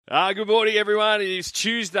Good morning, everyone. It is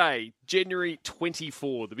Tuesday, January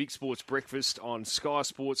 24, the Big Sports Breakfast on Sky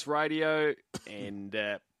Sports Radio. And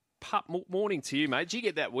morning to you, mate. Did you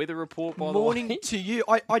get that weather report, by the way? Morning to you.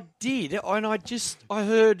 I did, and I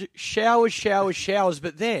heard showers,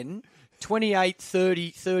 but then 28,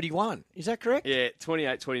 30, 31. Is that correct? Yeah,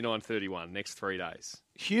 28, 29, 31, next 3 days.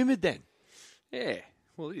 Humid then? Yeah,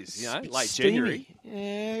 well, it is, late Steamy. January.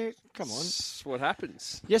 Yeah, come on. That's what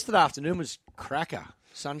happens. Yesterday afternoon was cracker,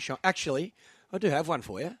 sunshine. Actually, I do have one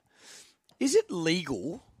for you. Is it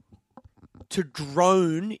legal to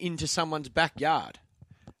drone into someone's backyard?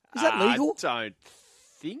 Is that legal? I don't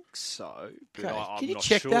think so, but Okay. I'm Can you not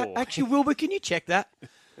check sure. that? Actually, Wilbur, can you check that?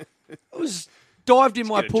 I was dived in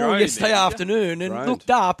my get a pool drone yesterday there, afternoon and looked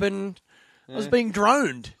up and I was being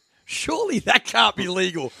droned. Surely that can't be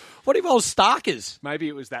legal. What if I was Starkers? Maybe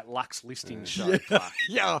it was that Lux listing show. Clark.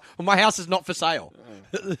 Yeah, well, my house is not for sale.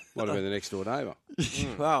 Might have been the next door neighbour.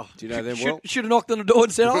 Well, Do you know them well? Should have knocked on the door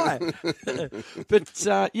and said hi.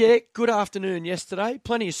 But, good afternoon yesterday.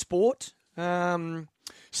 Plenty of sport.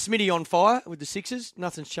 Smitty on fire with the Sixers.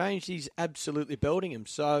 Nothing's changed. He's absolutely belting him.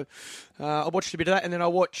 So I watched a bit of that, and then I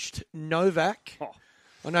watched Novak. Oh.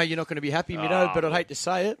 I know you're not going to be happy, Mido, but I'd hate to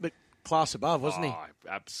say it, but class above, wasn't he? Oh,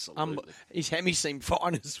 absolutely. His hammy seemed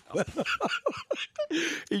fine as well.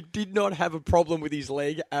 He did not have a problem with his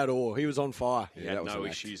leg at all. He was on fire. He Yeah, had that was no an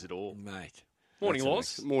act. issues at all. Mate. Morning, That's an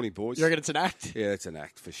Laws. act. Morning, boys. You reckon it's an act? Yeah, it's an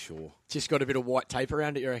act for sure. Just got a bit of white tape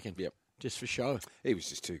around it, you reckon? Yep. Just for show. He was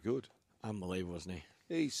just too good. Unbelievable, wasn't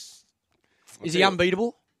he? He's... Is he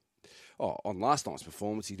unbeatable? Oh, on last night's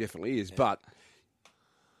performance, he definitely is. But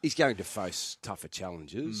he's going to face tougher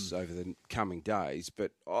challenges over the coming days.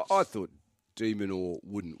 But I thought De Minaur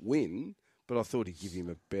wouldn't win, but I thought he'd give him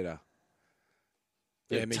a better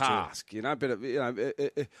Yeah, me too. task. You know, better.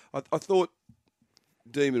 I thought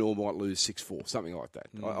De Minaur might lose 6-4, something like that.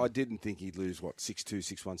 I didn't think he'd lose 6-2,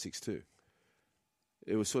 6-1, 6-2.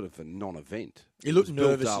 It was sort of a non-event. He looked It was built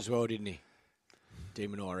nervous up. as well, didn't he? De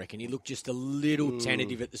Minaur, I reckon. He looked just a little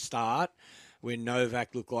tentative at the start when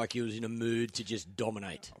Novak looked like he was in a mood to just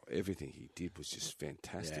dominate. Everything he did was just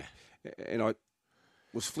fantastic. And I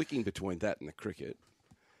was flicking between that and the cricket,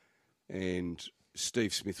 and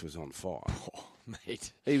Steve Smith was on fire. Oh,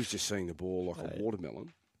 mate. He was just seeing the ball like a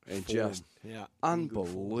watermelon and just Yeah.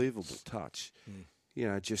 unbelievable touch. You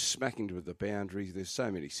know, just smacking to the boundaries. There's so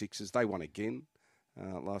many sixes. They won again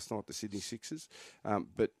last night, the Sydney Sixers.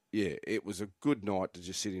 But, yeah, it was a good night to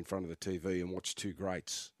just sit in front of the TV and watch two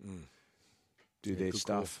greats do their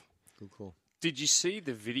stuff. Good call. Did you see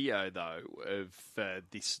the video, though, of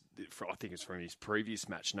this? I think it's from his previous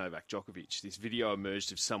match, Novak Djokovic. This video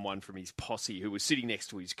emerged of someone from his posse who was sitting next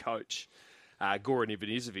to his coach, Goran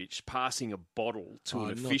Ivanisevic, passing a bottle to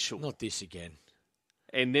an official. Not this again.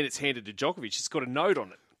 And then it's handed to Djokovic. It's got a note on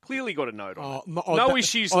it. Clearly got a note on it. Oh, No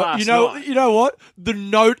issues last night. You know what? The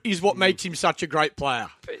note is what makes him such a great player.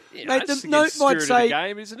 But, you Mate, know, the it's note against the might spirit say- of the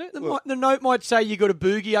game, isn't it? The note might say you got a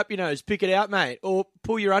boogie up your nose, pick it out, mate, or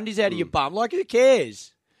pull your undies out of your bum. Like, who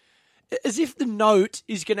cares? As if the note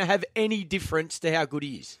is going to have any difference to how good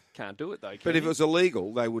he is. Can't do it, though, can But if you? it was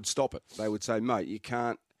illegal, they would stop it. They would say, mate, you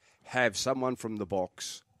can't have someone from the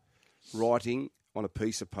box writing on a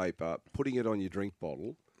piece of paper, putting it on your drink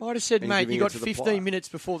bottle. Might have said, And mate, giving you it got to the 15 player. minutes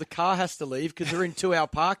before the car has to leave because they're in 2-hour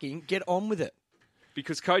parking. Get on with it.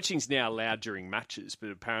 Because coaching's now allowed during matches, but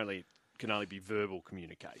apparently it can only be verbal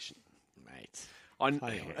communication. Mate. I,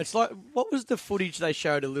 It's like, what was the footage they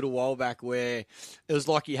showed a little while back where it was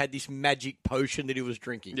like he had this magic potion that he was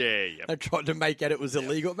drinking? yeah. They tried to make out it was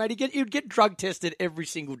illegal. Mate, he'd get drug tested every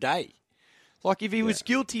single day. Like, if he was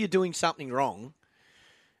guilty of doing something wrong,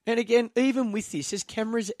 and again, even with this, there's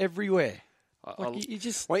cameras everywhere. Like, you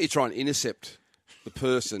just... Why don't you try and intercept the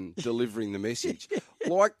person delivering the message?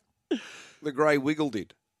 Like the Grey Wiggle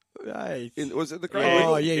did. Mate. Was it the Grey Yeah.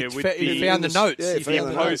 Wiggle? Oh, yeah, Yeah, with he the- found the notes. Yeah, He he found found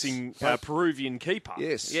the the notes. notes. opposing Peruvian keeper.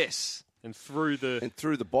 Yes. Yes. And threw the... And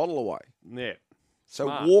threw the bottle away. Yeah. So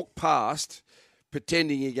Smart. walk past,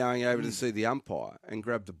 pretending you're going over to see the umpire, and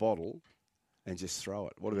grab the bottle and just throw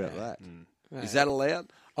it. What about that? Is that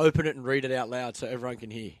allowed? Open it and read it out loud so everyone can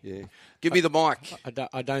hear. Yeah. Give me the mic.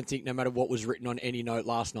 I don't think no matter what was written on any note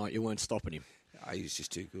last night, you weren't stopping him. Oh, he was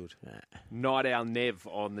just too good. Night Owl Nev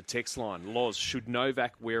on the text line. Loz, should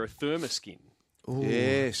Novak wear a thermoskin?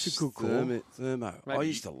 Yes. it's a good call. Thermo. I Maybe-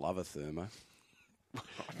 used to love a thermo.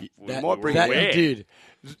 That, might bring that it you where? did.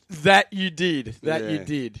 That you did. That you Yeah.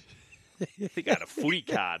 did. I think I had a footy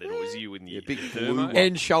card and it was you in the big thermo. blue one.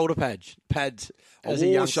 And shoulder pads. I As a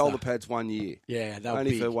wore youngster. shoulder pads 1 year. Yeah, they were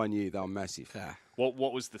Only big. for 1 year. They were massive. Ah.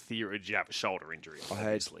 What was the theory? Did you have a shoulder injury? I had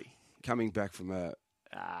Obviously. coming back from a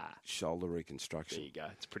shoulder There reconstruction. you go.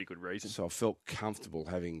 It's a pretty good reason. So I felt comfortable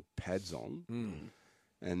having pads on.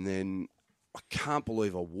 And then I can't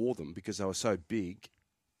believe I wore them because they were so big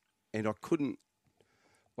and I couldn't,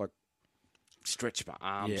 stretch my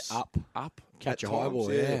arms up. Catch at a high times,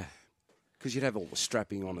 ball, yeah. Because you'd have all the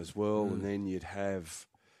strapping on as well, and then you'd have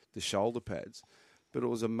the shoulder pads. But it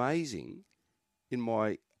was amazing. In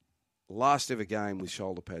my last ever game with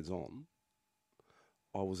shoulder pads on,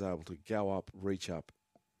 I was able to go up, reach up,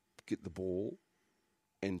 get the ball,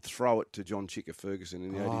 and throw it to John Chicker Ferguson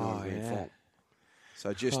in the 89 grand final.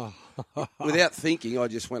 So just without thinking, I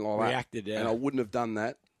just went like Reacted, that. yeah. And I wouldn't have done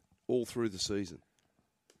that all through the season.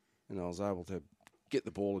 And I was able to get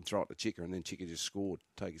the ball and throw it to Chicker, and then Chicker just scored,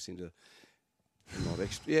 take us into not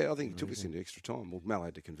extra. Yeah, I think he took us into extra time. Well, Mal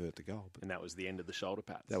had to convert the goal, but And that was the end of the shoulder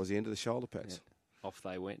pads. that was the end of the shoulder pads. Off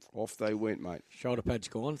they went. Off they went, mate. Shoulder pads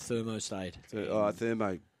gone, thermo stayed.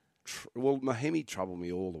 Thermo. My Hemi troubled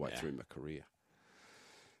me all the way through my career.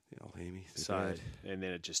 The old Hemi. So, and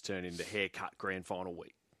then it just turned into haircut grand final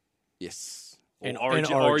week. Yes. Or And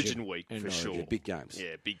origin week, And for Origin. sure. Big games.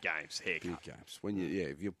 Yeah, big games, haircut. Big games. When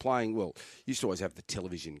if you're playing, well, you used to always have the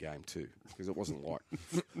television game too, because it wasn't like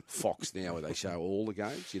Fox now where they show all the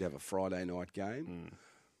games. You'd have a Friday night game,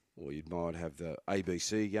 or you might have the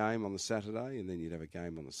ABC game on the Saturday, and then you'd have a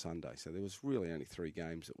game on the Sunday. So there was really only 3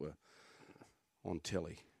 games that were on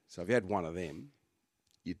telly. So if you had one of them,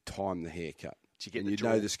 you'd time the haircut. Did you get and the you'd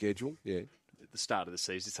draw? know the schedule. Yeah. At the start of the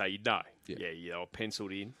season, so you'd know. Yeah. Yeah, they were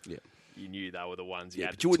penciled in. Yeah. You knew they were the ones you Yeah,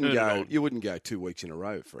 had but to you wouldn't turn it go. on. You wouldn't go 2 weeks in a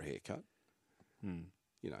row for a haircut.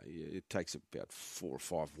 You know, it takes about 4 or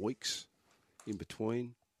 5 weeks in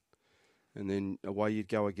between, and then away you'd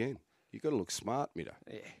go again. You've got to look smart, Middo.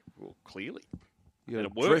 Yeah, well, clearly. You And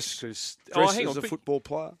got it to works dress, because hang as on, a football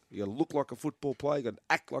player. You got to look like a football player. You got to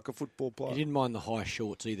act like a football player. You didn't mind the high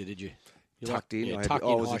shorts either, did you? You Tucked in. Yeah, I, had, tucked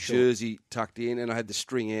I in was high a short. jersey tucked in, and I had the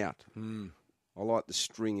string out. I like the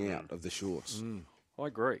string out of the shorts. I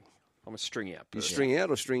agree. I'm a string out You person. string out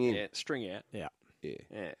or string in? Yeah, string out. Yeah. Yeah.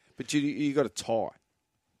 Yeah. But you got to tie.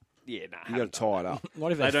 Yeah, nah. You got to tie it up.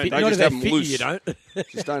 Not if They they don't- fit, they not just if have they 'em fit you, loose. you don't.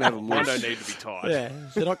 Just don't have them Mine loose. don't need to be tied. Yeah,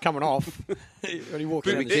 they're not coming off. When he walks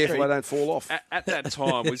Be down the careful street. they don't fall off. At that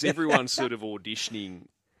time, was everyone sort of auditioning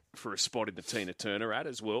for a spot in the Tina Turner ad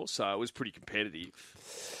as well? So it was pretty competitive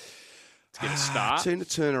to get a start. Tina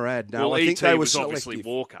Turner ad. No, well, I think ET they were was selective. obviously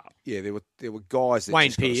walk up. Yeah, there were guys that Wayne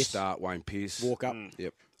just got to Pearce. start. Wayne Pearce. Walk up.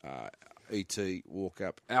 Yep. E.T. walk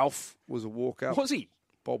up. Alf was a walk up. Was he?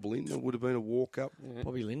 Bob Linder would have been a walk up.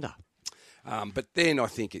 Bobby Linda. But then I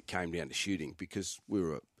think it came down to shooting because we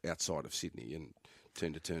were outside of Sydney and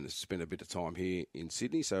Tina Turner spent a bit of time here in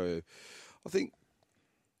Sydney. So I think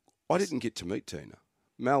I didn't get to meet Tina.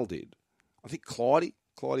 Mal did. I think Clydie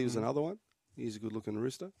was another one. He's a good-looking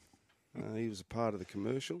rooster. He was a part of the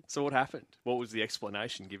commercial. So what happened? What was the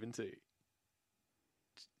explanation given to you?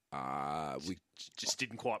 We Just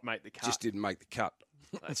didn't quite make the cut. just didn't make the cut.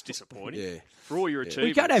 That's disappointing. Yeah. For all your Well, achievements.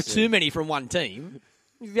 you can't have too many from one team.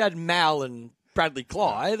 If you had Mal and Bradley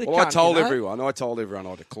Clyde, they Well, I can't, told you know, everyone I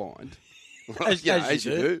declined. as, Yeah, as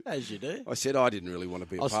you do. As you do. I said I didn't really want to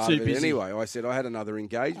be a I was part too of it busy. anyway. I said I had another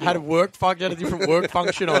engagement. Had a had a different work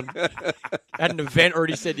function on. Had an event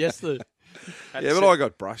already said yes to. Yeah, but I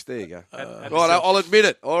got brushed. There you go. Right, I'll admit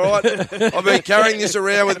it. All right. I've been carrying this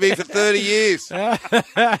around with me for 30 years.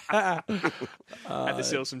 Had to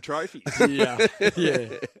sell some trophies. Yeah.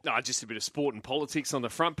 Yeah. Just a bit of sport and politics on the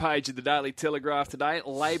front page of the Daily Telegraph today.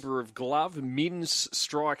 Labour of glove. Minns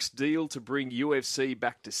strikes deal to bring UFC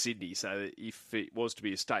back to Sydney. So if it was to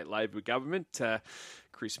be a state Labor government,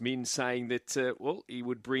 Chris Minns saying that, he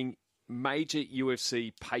would bring major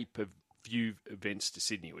UFC pay-per-view events to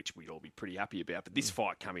Sydney, which we'd all be pretty happy about. But this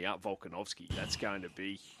fight coming up, Volkanovski, that's going to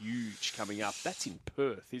be huge coming up. That's in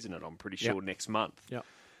Perth, isn't it? I'm pretty sure next month. Yep.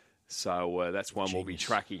 So that's one we'll be Genius.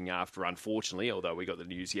 tracking after, unfortunately, although we got the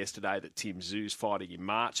news yesterday that Tim Zoo's fighting in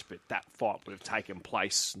March, but that fight would have taken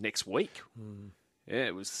place next week. Yeah,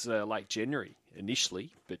 it was late January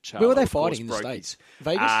initially. But Where were they of course, fighting in the broke States? his-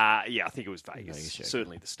 Vegas? Yeah, I think it was Vegas. Vegas, yeah.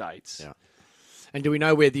 Certainly the States. Yeah. And do we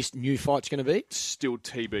know where this new fight's going to be? Still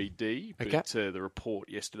TBD, but Okay. the report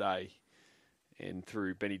yesterday and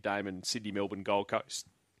through Benny Damon, Sydney, Melbourne, Gold Coast,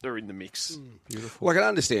 they're in the mix. Well, I can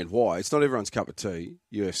understand why. It's not everyone's cup of tea,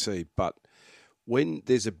 UFC, but when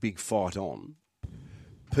there's a big fight on,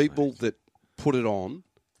 people that put it on,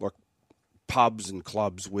 like pubs and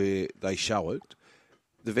clubs where they show it,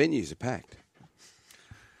 the venues are packed.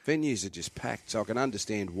 Venues are just packed. So I can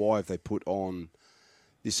understand why if they put on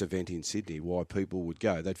this event in Sydney, why people would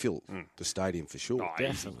go. They'd fill the stadium for sure. Oh,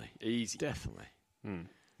 Definitely. Easy. Definitely.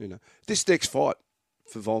 You know, this next fight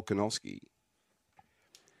for Volkanovski,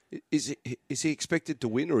 Is he expected to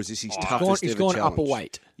win, or is this his He's toughest ever gone challenge? upper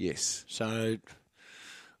weight. Yes. So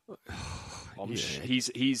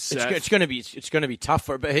He's it's going to be tough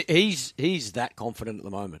for him, but he's that confident at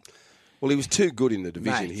the moment. Well, he was too good in the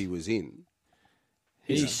division Mate. he was in.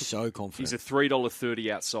 He's so confident. He's a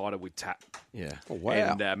 $3.30 outsider with tap. Yeah. Oh, wow.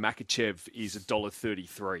 And Makachev is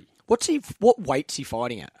 $1.33. What weight's he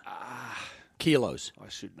fighting at? Kilos. I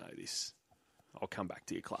should know this. I'll come back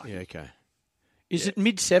to you, Clark. Yeah, okay. Is it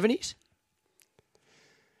mid-70s?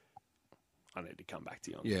 I need to come back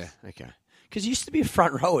to you on Yeah, this. okay. Because he used to be a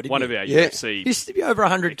front rower, didn't One he? of our Yeah. UFC He used to be over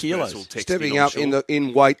 100 experts will kilos. text Stepping in, I'm up sure.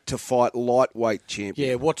 in weight to fight lightweight champion.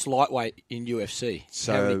 Yeah, what's lightweight in UFC?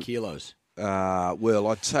 So- How many kilos? Well,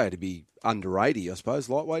 I'd say it'd be under 80, I suppose.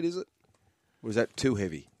 Lightweight, is it? Or is that too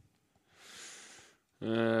heavy?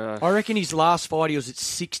 I reckon his last fight he was at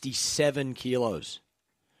 67 kilos.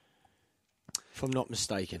 If I'm not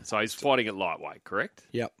mistaken. So he's fighting at lightweight, correct?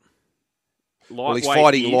 Yep. Well, he's Lightweight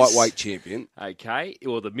fighting is- lightweight champion. Okay,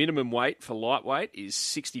 well, the minimum weight for lightweight is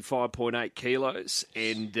 65.8 kilos,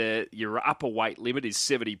 and your upper weight limit is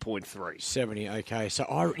 70.3. 70, okay. So,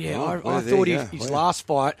 I well, thought there you go. his Wow. last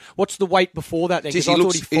fight... What's the weight before that then? Geez, Because I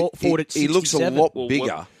thought he fought at 67. he looks a lot Well,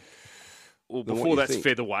 bigger. Well, than what before you that's think.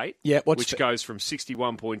 featherweight, Yeah, which goes from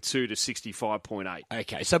 61.2 to 65.8.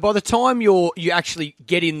 Okay, so by the time you actually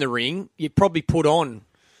get in the ring, you probably put on,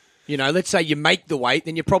 let's say you make the weight,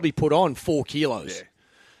 then you probably put on 4 kilos. Yeah.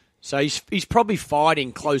 So he's probably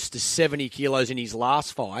fighting close to 70 kilos in his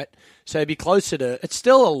last fight. So he'd be closer to... It's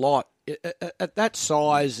still a lot. At that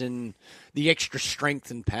size and the extra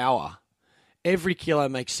strength and power, every kilo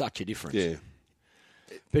makes such a difference. Yeah.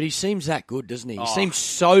 But he seems that good, doesn't he? He Oh. seems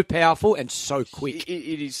so powerful and so quick.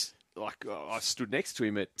 It is like I stood next to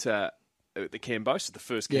him at the Cambosis, the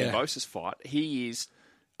first Yeah. Cambosis fight. He is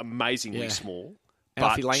amazingly Yeah. small,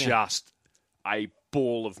 Alfie but Langer. just a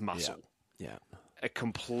ball of muscle, Yeah. a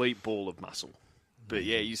complete ball of muscle. But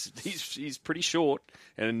yeah, he's pretty short,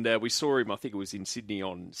 and we saw him. I think it was in Sydney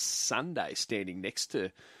on Sunday, standing next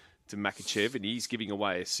to Makachev, and he's giving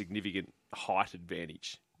away a significant height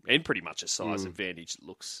advantage and pretty much a size advantage. It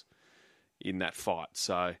looks in that fight.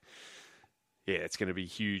 So yeah, it's going to be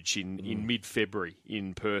huge in mid-February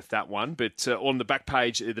in Perth, that one. But on the back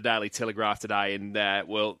page of the Daily Telegraph today, and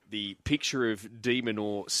the picture of De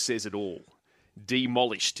Minaur says it all.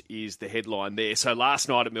 Demolished is the headline there. So last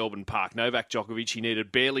night at Melbourne Park, Novak Djokovic, he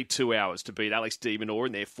needed barely 2 hours to beat Alex De Minaur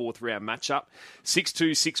in their fourth round matchup.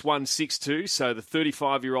 6-2, 6-1, 6-2. So the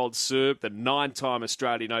 35-year-old Serb, the 9-time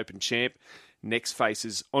Australian Open champ, next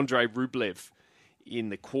faces Andrei Rublev in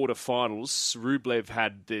the quarterfinals. Rublev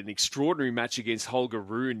had an extraordinary match against Holger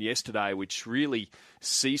Rune yesterday, which really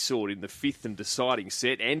seesawed in the fifth and deciding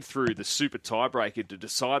set and through the super tiebreaker to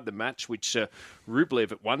decide the match, which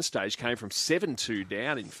Rublev at one stage came from 7-2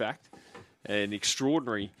 down, in fact. An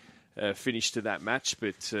extraordinary finish to that match,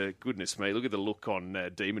 but goodness me, look at the look on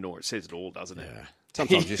De Minaur. It says it all, doesn't it? Yeah.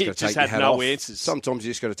 Sometimes you just got to take your hat no off. answers. Sometimes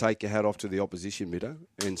you just got to take your hat off to the opposition, Middo,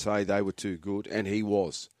 and say they were too good, and he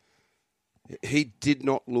was. He did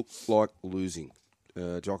not look like losing,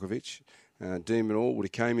 Djokovic. De Minaur would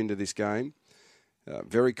have came into this game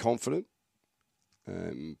very confident,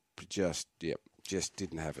 but just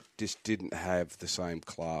didn't have it. Just didn't have the same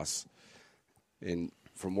class. And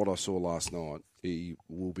from what I saw last night, he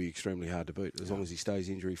will be extremely hard to beat as long as he stays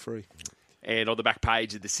injury-free. And on the back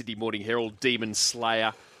page of the Sydney Morning Herald, Demon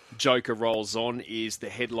Slayer, Joker rolls on is the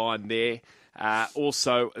headline there.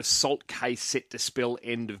 Also, assault case set to spell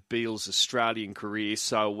end of Beale's Australian career.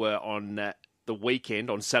 So on the weekend,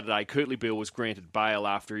 on Saturday, Kurtley Beale was granted bail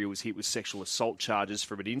after he was hit with sexual assault charges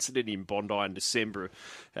from an incident in Bondi in December.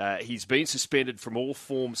 He's been suspended from all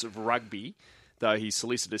forms of rugby, though his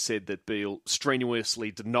solicitor said that Beale strenuously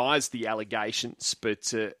denies the allegations,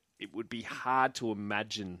 but it would be hard to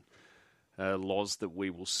imagine, Loz, that we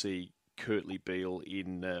will see Kurtley Beale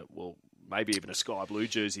in, maybe even a sky blue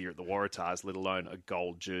jersey here at the Waratahs, let alone a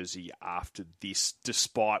gold jersey after this,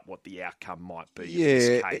 despite what the outcome might be in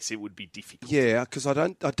this case. It would be difficult. Yeah, because I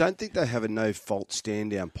don't think they have a no-fault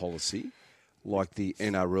stand-down policy like the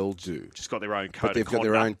NRL do. Just got their own code But of they've got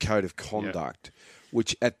their conduct. own code of conduct,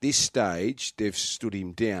 which at this stage they've stood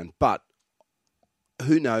him down. But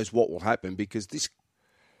who knows what will happen, because this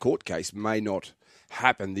court case may not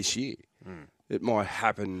happen this year. It might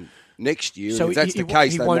happen next year. So and if that's the he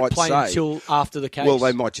case, they won't might play say... until after the case. Well,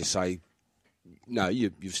 they might just say, no,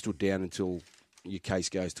 you've stood down until your case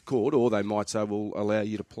goes to court, or they might say, we'll allow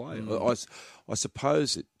you to play. I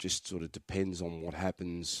suppose it just sort of depends on what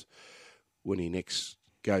happens when he next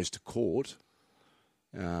goes to court,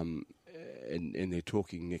 and they're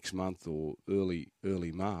talking next month or early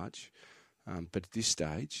March. But at this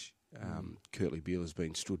stage, Kurtley Beale has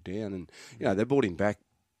been stood down, and they brought him back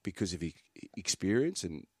because of his experience,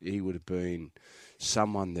 and he would have been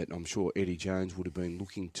someone that I'm sure Eddie Jones would have been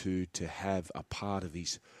looking to have a part of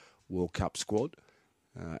his World Cup squad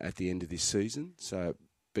at the end of this season. So,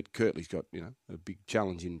 but Kurtley's got a big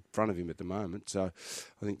challenge in front of him at the moment. So,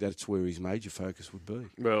 I think that's where his major focus would be.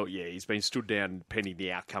 Well, yeah, he's been stood down pending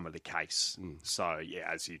the outcome of the case. So, yeah,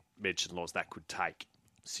 as you mentioned, Loz, that could take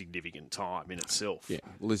significant time in itself. Yeah,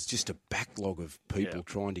 well, there's just a backlog of people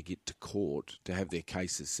trying to get to court to have their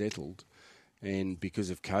cases settled, and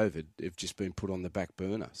because of COVID, they've just been put on the back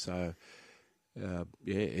burner. So,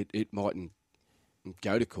 it mightn't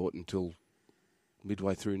go to court until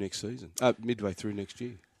midway through next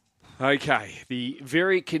year. Okay, the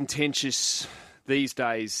very contentious these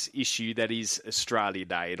days issue that is Australia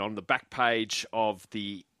Day. And on the back page of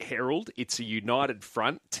the Herald, it's a united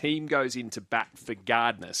front. Team goes into bat for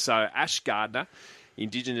Gardner. So Ash Gardner,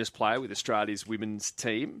 Indigenous player with Australia's women's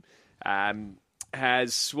team,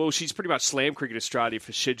 she's pretty much slammed Cricket Australia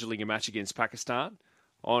for scheduling a match against Pakistan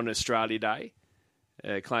on Australia Day,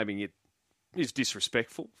 claiming it is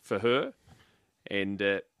disrespectful for her and,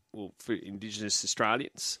 for Indigenous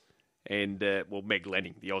Australians. And, Meg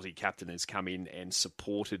Lanning, the Aussie captain, has come in and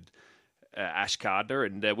supported Ash Gardner.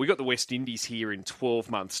 And we got the West Indies here in 12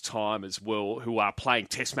 months' time as well, who are playing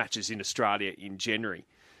test matches in Australia in January.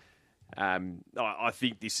 I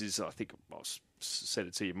think this is, I said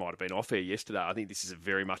it to you, might have been off air yesterday. I think this is a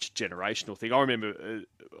very much a generational thing. I remember,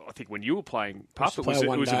 I think when you were playing Pup, it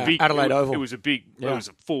was a big Adelaide Oval. It was a big, it was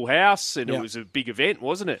a full house, and it was a big event,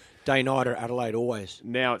 wasn't it? Day night at Adelaide always.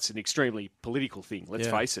 Now it's an extremely political thing. Let's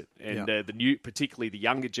face it, and particularly the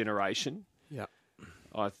younger generation. Yeah,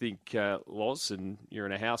 I think Loz, and you're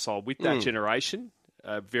in a household with that generation,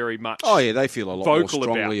 very much. Oh yeah, they feel a lot more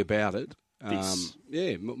strongly about it. This.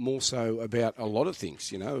 More so about a lot of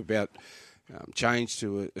things. About. Change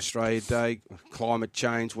to Australia Day, climate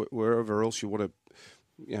change, wherever else you want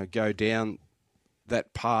to, go down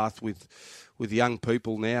that path with young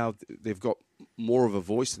people now. They've got more of a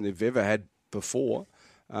voice than they've ever had before.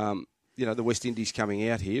 The West Indies coming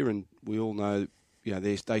out here, and we all know,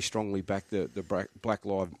 they strongly back the Black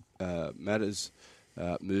Lives Matters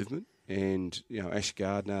movement, and Ash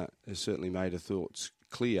Gardner has certainly made her thoughts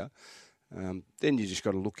clear. Then you just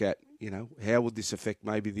got to look at, how would this affect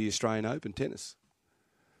maybe the Australian Open tennis?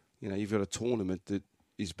 You've got a tournament that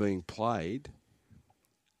is being played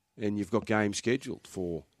and you've got games scheduled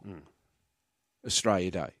for Australia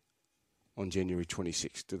Day on January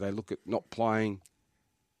 26th. Do they look at not playing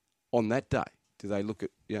on that day? Do they look at,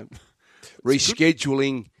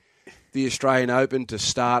 rescheduling the Australian Open to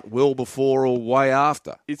start well before or way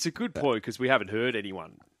after? It's a good point because we haven't heard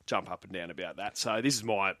anyone jump up and down about that. So this is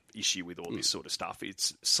my issue with all this sort of stuff.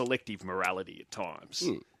 It's selective morality at times.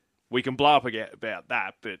 We can blow up about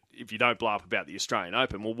that, but if you don't blow up about the Australian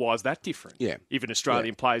Open, well, why is that different? Yeah. If an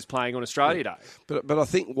Australian player's playing on Australia Day. But I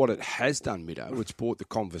think what it has done, Middo, it's brought the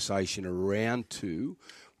conversation around to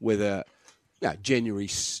whether January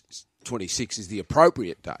 26 is the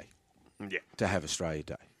appropriate day to have Australia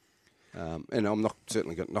Day. And I'm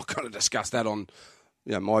certainly not going to discuss that on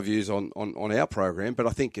my views on our program, but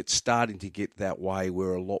I think it's starting to get that way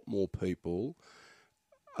where a lot more people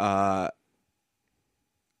are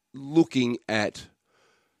looking at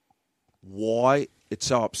why it's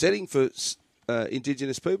so upsetting for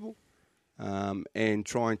Indigenous people and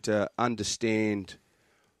trying to understand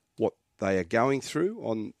what they are going through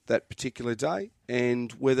on that particular day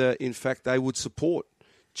and whether, in fact, they would support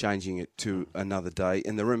changing it to another day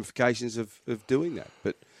and the ramifications of doing that.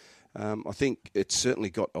 But I think it's certainly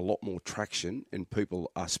got a lot more traction and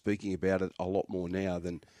people are speaking about it a lot more now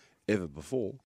than ever before.